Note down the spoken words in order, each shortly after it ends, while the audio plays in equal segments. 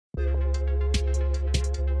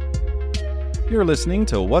You're listening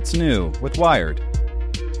to What's New with Wired.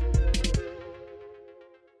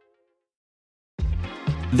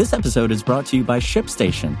 This episode is brought to you by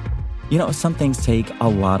ShipStation. You know, some things take a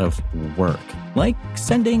lot of work, like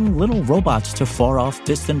sending little robots to far-off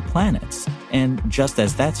distant planets. And just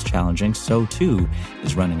as that's challenging, so too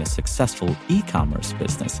is running a successful e-commerce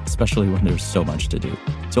business, especially when there's so much to do.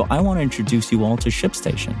 So I want to introduce you all to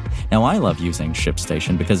ShipStation. Now, I love using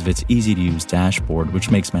ShipStation because of its easy-to-use dashboard,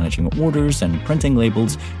 which makes managing orders and printing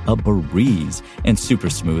labels a breeze and super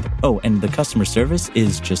smooth. Oh, and the customer service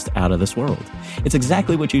is just out of this world. It's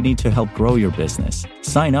exactly what you need to help grow your business.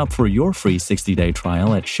 Sign up for your free 60-day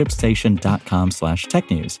trial at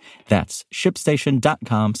shipstation.com/technews. That's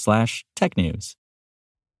shipstation.com/technews.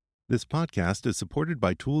 This podcast is supported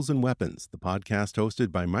by Tools and Weapons, the podcast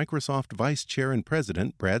hosted by Microsoft Vice Chair and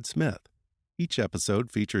President Brad Smith. Each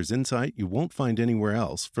episode features insight you won't find anywhere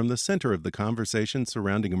else from the center of the conversation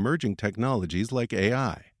surrounding emerging technologies like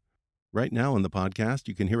AI. Right now on the podcast,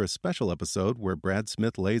 you can hear a special episode where Brad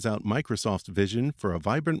Smith lays out Microsoft's vision for a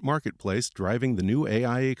vibrant marketplace driving the new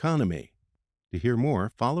AI economy. To hear more,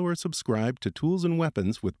 follow or subscribe to Tools and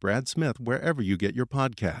Weapons with Brad Smith wherever you get your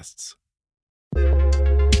podcasts.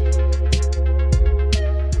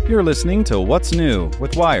 You're listening to What's New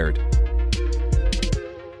with Wired.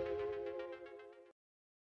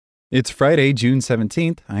 It's Friday, June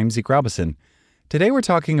 17th. I'm Zeke Robison. Today we're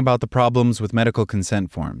talking about the problems with medical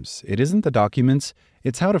consent forms. It isn't the documents,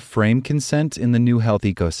 it's how to frame consent in the new health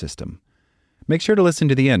ecosystem. Make sure to listen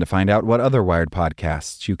to the end to find out what other Wired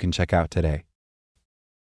podcasts you can check out today.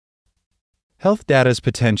 Health data's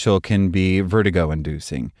potential can be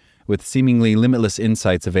vertigo-inducing, with seemingly limitless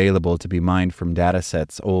insights available to be mined from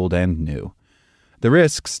datasets old and new. The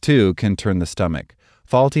risks, too, can turn the stomach.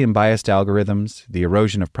 Faulty and biased algorithms, the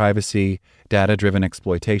erosion of privacy, data-driven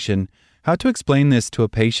exploitation. How to explain this to a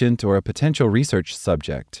patient or a potential research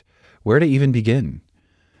subject? Where to even begin?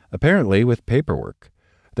 Apparently, with paperwork.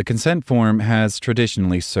 The consent form has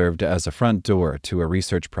traditionally served as a front door to a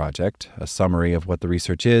research project, a summary of what the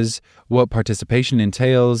research is, what participation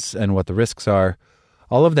entails, and what the risks are.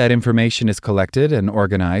 All of that information is collected and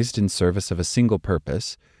organized in service of a single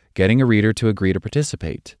purpose, getting a reader to agree to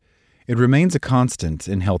participate. It remains a constant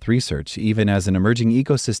in health research, even as an emerging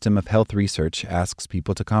ecosystem of health research asks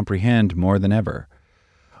people to comprehend more than ever.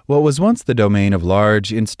 What was once the domain of large,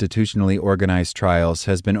 institutionally organized trials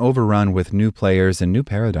has been overrun with new players and new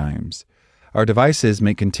paradigms. Our devices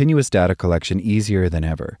make continuous data collection easier than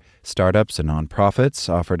ever. Startups and nonprofits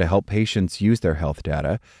offer to help patients use their health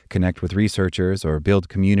data, connect with researchers, or build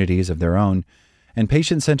communities of their own. And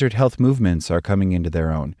patient-centered health movements are coming into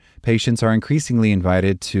their own. Patients are increasingly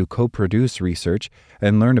invited to co-produce research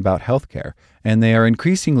and learn about healthcare, and they are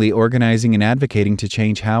increasingly organizing and advocating to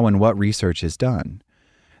change how and what research is done.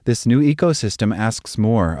 This new ecosystem asks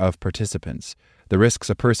more of participants. The risks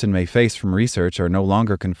a person may face from research are no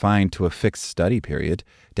longer confined to a fixed study period.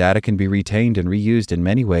 Data can be retained and reused in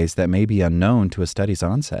many ways that may be unknown to a study's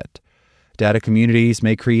onset. Data communities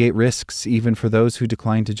may create risks even for those who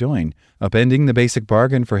decline to join, upending the basic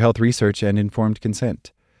bargain for health research and informed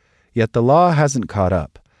consent. Yet the law hasn't caught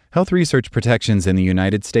up. Health research protections in the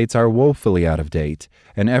United States are woefully out of date,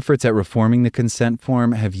 and efforts at reforming the consent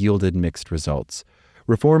form have yielded mixed results.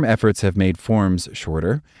 Reform efforts have made forms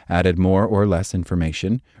shorter, added more or less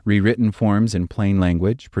information, rewritten forms in plain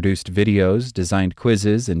language, produced videos, designed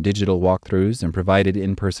quizzes and digital walkthroughs, and provided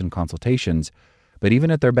in-person consultations. But even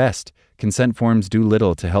at their best, consent forms do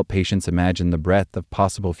little to help patients imagine the breadth of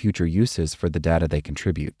possible future uses for the data they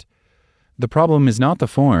contribute. The problem is not the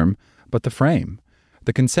form, but the frame.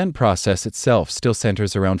 The consent process itself still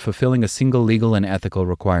centers around fulfilling a single legal and ethical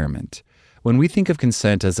requirement. When we think of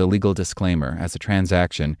consent as a legal disclaimer, as a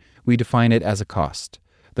transaction, we define it as a cost.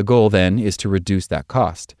 The goal, then, is to reduce that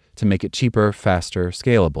cost, to make it cheaper, faster,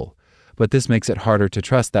 scalable. But this makes it harder to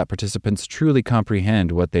trust that participants truly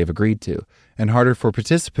comprehend what they've agreed to, and harder for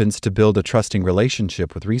participants to build a trusting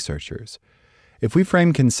relationship with researchers. If we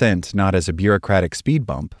frame consent not as a bureaucratic speed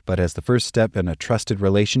bump, but as the first step in a trusted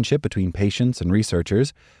relationship between patients and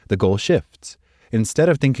researchers, the goal shifts. Instead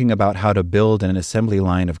of thinking about how to build an assembly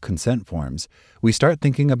line of consent forms, we start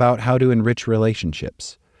thinking about how to enrich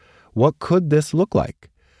relationships. What could this look like?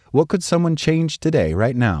 What could someone change today,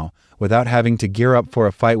 right now, without having to gear up for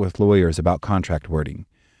a fight with lawyers about contract wording?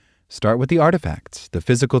 Start with the artifacts, the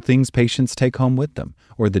physical things patients take home with them,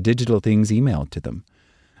 or the digital things emailed to them.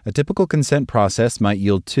 A typical consent process might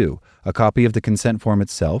yield two: a copy of the consent form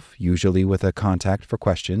itself, usually with a contact for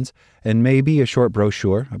questions, and maybe a short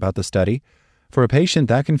brochure about the study. For a patient,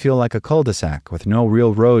 that can feel like a cul-de-sac with no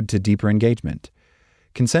real road to deeper engagement.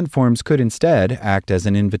 Consent forms could instead act as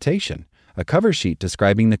an invitation, a cover sheet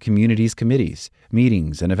describing the community's committees,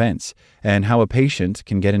 meetings, and events, and how a patient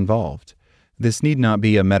can get involved. This need not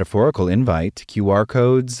be a metaphorical invite. QR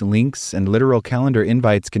codes, links, and literal calendar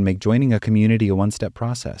invites can make joining a community a one-step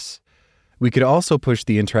process. We could also push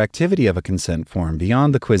the interactivity of a consent form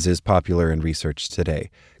beyond the quizzes popular in research today.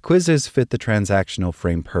 Quizzes fit the transactional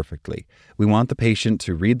frame perfectly. We want the patient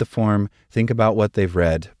to read the form, think about what they've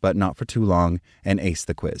read, but not for too long, and ace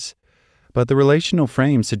the quiz. But the relational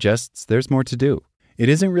frame suggests there's more to do. It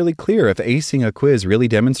isn't really clear if acing a quiz really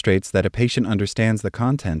demonstrates that a patient understands the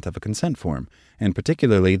content of a consent form, and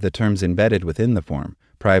particularly the terms embedded within the form,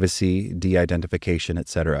 privacy, de-identification,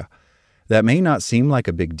 etc. That may not seem like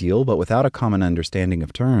a big deal, but without a common understanding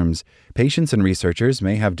of terms, patients and researchers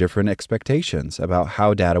may have different expectations about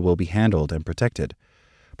how data will be handled and protected.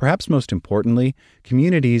 Perhaps most importantly,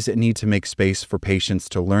 communities need to make space for patients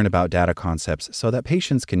to learn about data concepts so that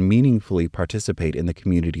patients can meaningfully participate in the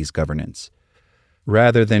community's governance.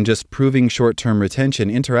 Rather than just proving short-term retention,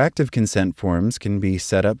 interactive consent forms can be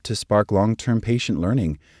set up to spark long-term patient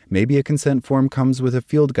learning. Maybe a consent form comes with a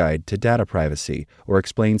field guide to data privacy or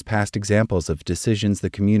explains past examples of decisions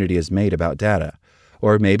the community has made about data.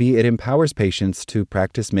 Or maybe it empowers patients to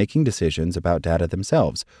practice making decisions about data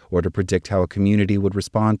themselves or to predict how a community would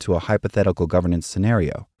respond to a hypothetical governance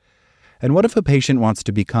scenario. And what if a patient wants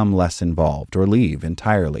to become less involved or leave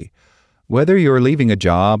entirely? Whether you're leaving a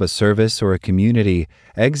job, a service, or a community,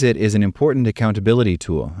 exit is an important accountability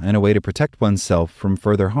tool and a way to protect oneself from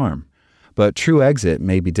further harm. But true exit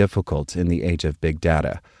may be difficult in the age of big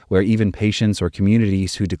data, where even patients or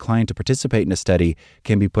communities who decline to participate in a study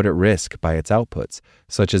can be put at risk by its outputs,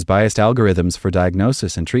 such as biased algorithms for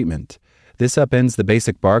diagnosis and treatment. This upends the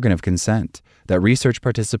basic bargain of consent, that research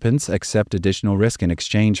participants accept additional risk in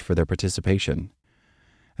exchange for their participation.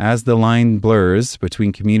 As the line blurs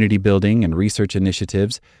between community building and research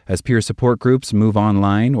initiatives, as peer support groups move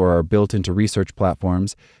online or are built into research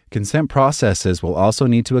platforms, consent processes will also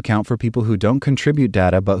need to account for people who don't contribute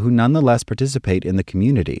data but who nonetheless participate in the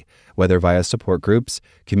community, whether via support groups,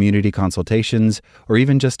 community consultations, or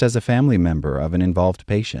even just as a family member of an involved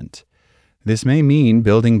patient. This may mean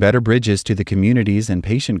building better bridges to the communities and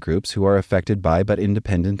patient groups who are affected by but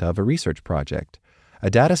independent of a research project. A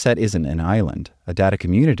data set isn't an island. A data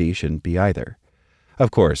community shouldn't be either. Of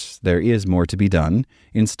course, there is more to be done.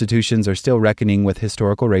 Institutions are still reckoning with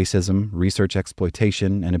historical racism, research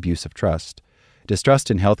exploitation, and abuse of trust. Distrust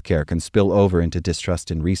in healthcare can spill over into distrust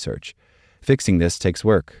in research. Fixing this takes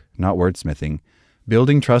work, not wordsmithing.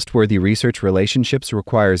 Building trustworthy research relationships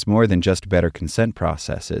requires more than just better consent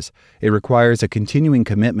processes. It requires a continuing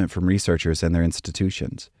commitment from researchers and their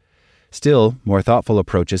institutions. Still, more thoughtful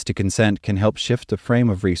approaches to consent can help shift the frame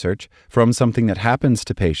of research from something that happens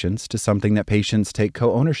to patients to something that patients take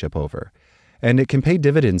co-ownership over. And it can pay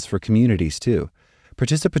dividends for communities, too.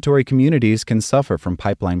 Participatory communities can suffer from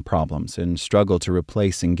pipeline problems and struggle to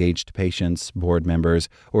replace engaged patients, board members,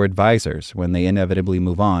 or advisors when they inevitably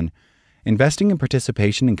move on. Investing in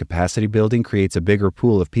participation and capacity building creates a bigger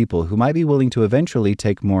pool of people who might be willing to eventually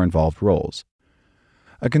take more involved roles.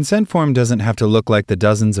 A consent form doesn't have to look like the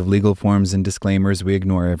dozens of legal forms and disclaimers we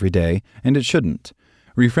ignore every day, and it shouldn't.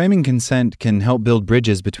 Reframing consent can help build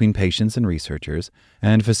bridges between patients and researchers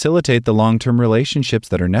and facilitate the long-term relationships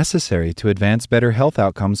that are necessary to advance better health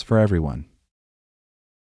outcomes for everyone.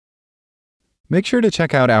 Make sure to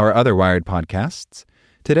check out our other Wired podcasts.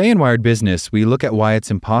 Today in Wired Business, we look at why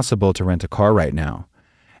it's impossible to rent a car right now.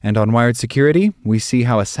 And on Wired Security, we see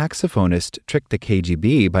how a saxophonist tricked the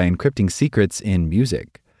KGB by encrypting secrets in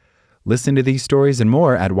music. Listen to these stories and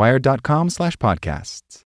more at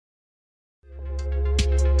wired.com/podcasts.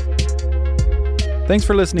 Thanks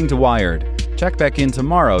for listening to Wired. Check back in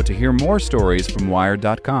tomorrow to hear more stories from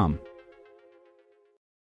wired.com.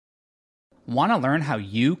 Want to learn how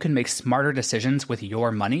you can make smarter decisions with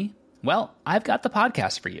your money? Well, I've got the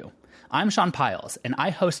podcast for you. I'm Sean Piles, and I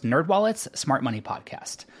host NerdWallet's Smart Money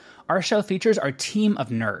Podcast. Our show features our team of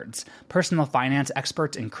nerds, personal finance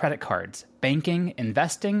experts in credit cards, banking,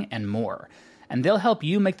 investing, and more. And they'll help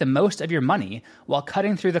you make the most of your money while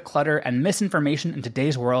cutting through the clutter and misinformation in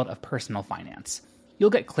today's world of personal finance. You'll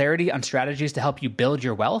get clarity on strategies to help you build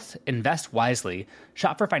your wealth, invest wisely,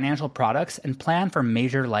 shop for financial products, and plan for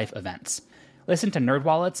major life events. Listen to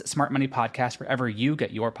NerdWallet's Smart Money Podcast wherever you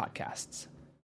get your podcasts.